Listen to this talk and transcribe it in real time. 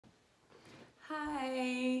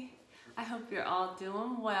hope you're all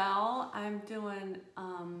doing well. I'm doing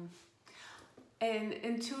an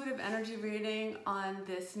intuitive energy reading on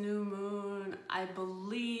this new moon, I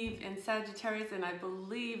believe in Sagittarius, and I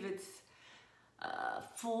believe it's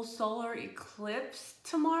full solar eclipse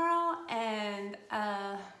tomorrow. And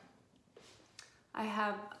I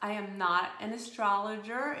am not an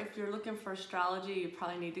astrologer. If you're looking for astrology, you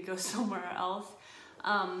probably need to go somewhere else.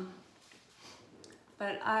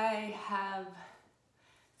 But I have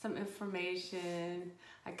some information.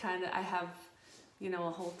 I have, you know, a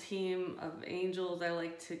whole team of angels I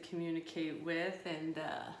like to communicate with, and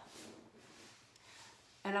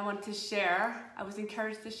I want to share. I was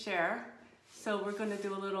encouraged to share. So we're going to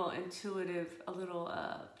do a little intuitive,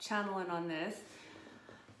 channeling on this.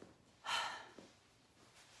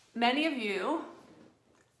 Many of you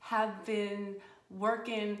have been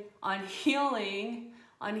working on healing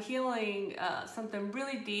something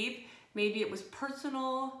really deep. Maybe it was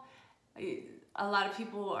personal. A lot of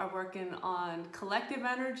people are working on collective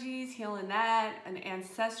energies, healing that, and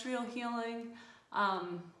ancestral healing.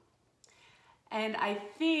 And I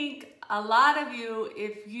think a lot of you,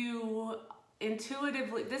 if you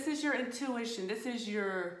intuitively, this is your intuition, this is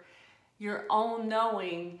your own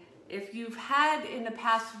knowing. If you've had in the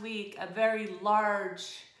past week a very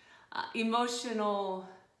large emotional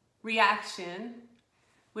reaction,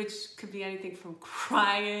 which could be anything from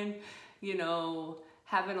crying, you know,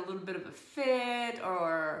 having a little bit of a fit,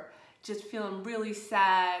 or just feeling really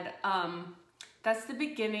sad, that's the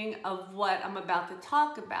beginning of what I'm about to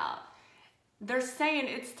talk about. They're saying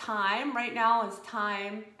it's time, right now is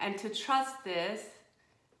time, and to trust this,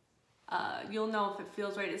 you'll know if it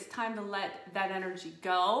feels right. It's time to let that energy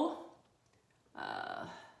go.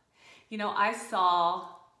 You know, I saw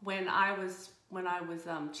when I was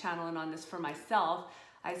channeling on this for myself,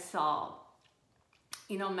 I saw,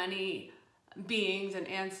 you know, many beings and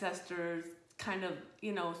ancestors kind of,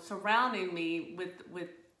 you know, surrounding me with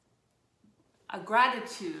a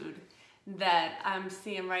gratitude that I'm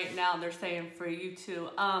seeing right now. They're saying for you too.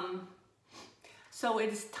 So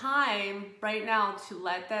it's time right now to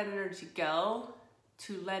let that energy go,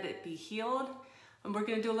 to let it be healed. And we're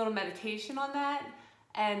going to do a little meditation on that.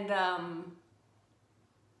 And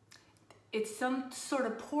it's some sort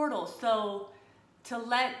of portal. So to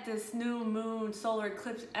let this new moon solar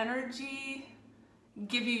eclipse energy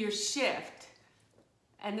give you your shift.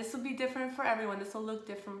 And this will be different for everyone. This will look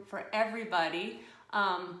different for everybody.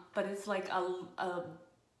 But it's like a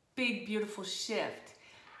big, beautiful shift.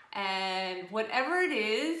 And whatever it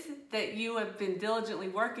is that you have been diligently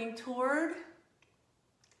working toward,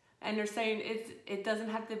 and they're saying it doesn't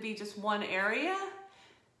have to be just one area.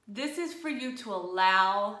 This is for you to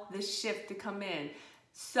allow the shift to come in.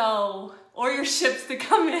 So, or your shifts to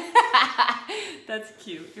come in. That's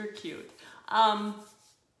cute. You're cute.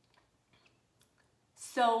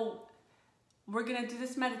 So we're going to do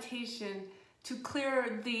this meditation to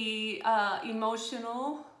clear the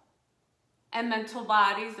emotional and mental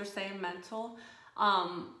bodies. They're saying mental.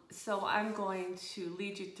 So I'm going to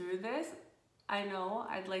lead you through this. I know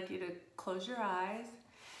I'd like you to close your eyes.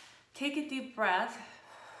 Take a deep breath.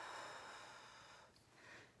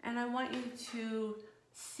 And I want you to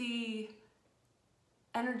see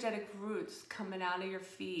energetic roots coming out of your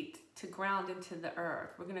feet to ground into the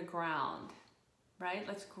earth. We're going to ground, right?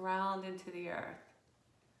 Let's ground into the earth.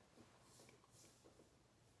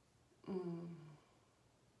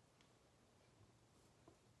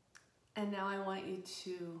 And now I want you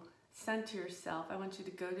to center yourself. I want you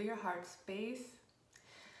to go to your heart space,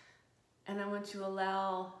 and I want you to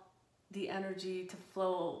allow the energy to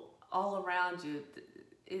flow all around you.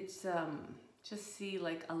 It's just see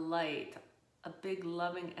like a light, a big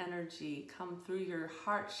loving energy come through your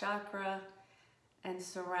heart chakra and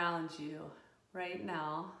surround you right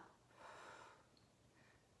now.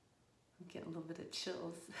 I'm getting a little bit of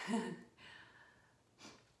chills.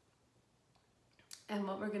 And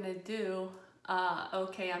what we're gonna do,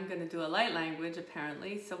 okay, I'm gonna do a light language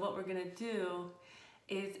apparently. So what we're gonna do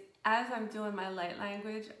is, as I'm doing my light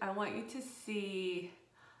language, I want you to see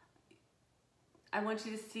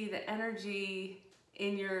the energy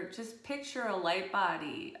in your, just picture a light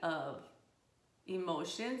body of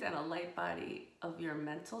emotions and a light body of your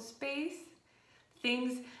mental space.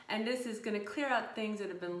 Things, and this is gonna clear out things that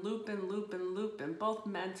have been looping, both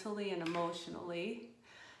mentally and emotionally.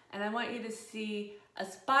 And I want you to see a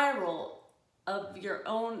spiral of your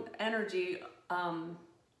own energy,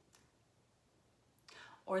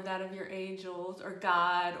 or that of your angels or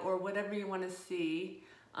God or whatever you want to see,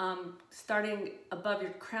 starting above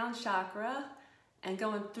your crown chakra and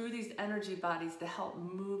going through these energy bodies to help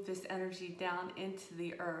move this energy down into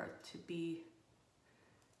the earth to be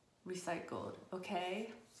recycled,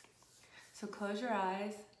 okay? So close your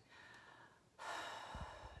eyes.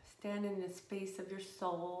 Stand in the space of your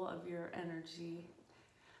soul, of your energy,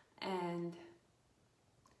 and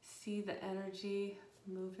see the energy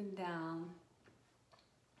moving down.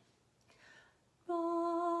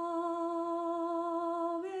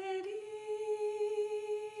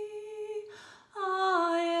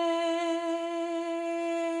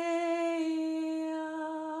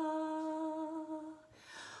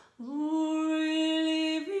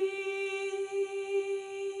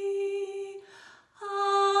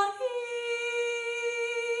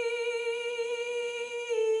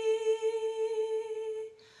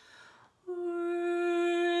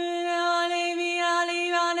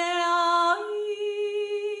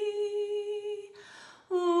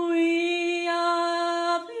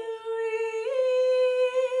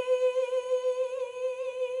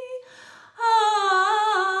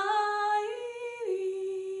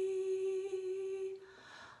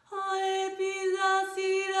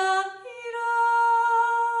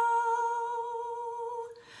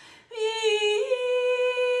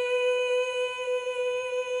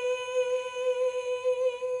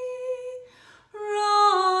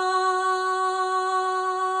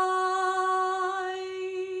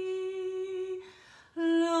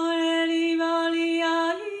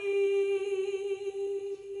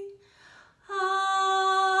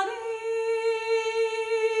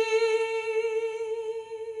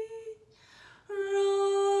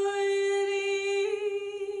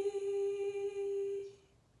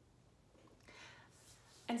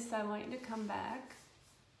 And so I want you to come back.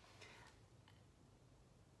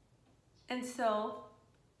 And so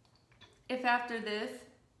if after this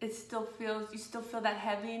you still feel that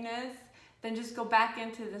heaviness, then just go back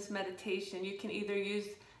into this meditation. You can either use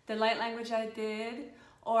the light language I did,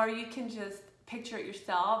 or you can just picture it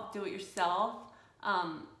yourself, do it yourself.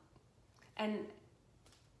 And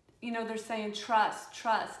you know, they're saying trust,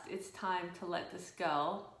 it's time to let this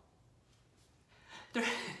go.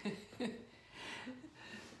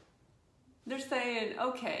 They're saying,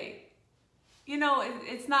 okay, you know,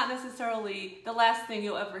 it's not necessarily the last thing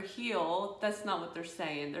you'll ever heal. That's not what they're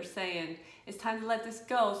saying. They're saying it's time to let this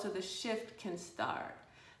go so the shift can start.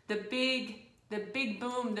 The big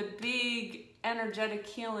boom, the big energetic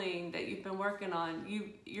healing that you've been working on,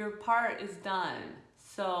 your part is done.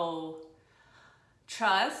 So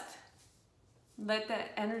trust, let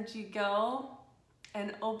that energy go,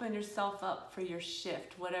 and open yourself up for your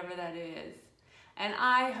shift, whatever that is. And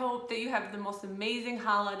I hope that you have the most amazing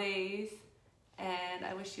holidays, and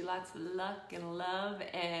I wish you lots of luck and love.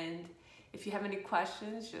 And if you have any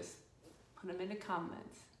questions, just put them in the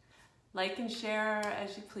comments. Like and share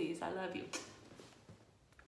as you please. I love you.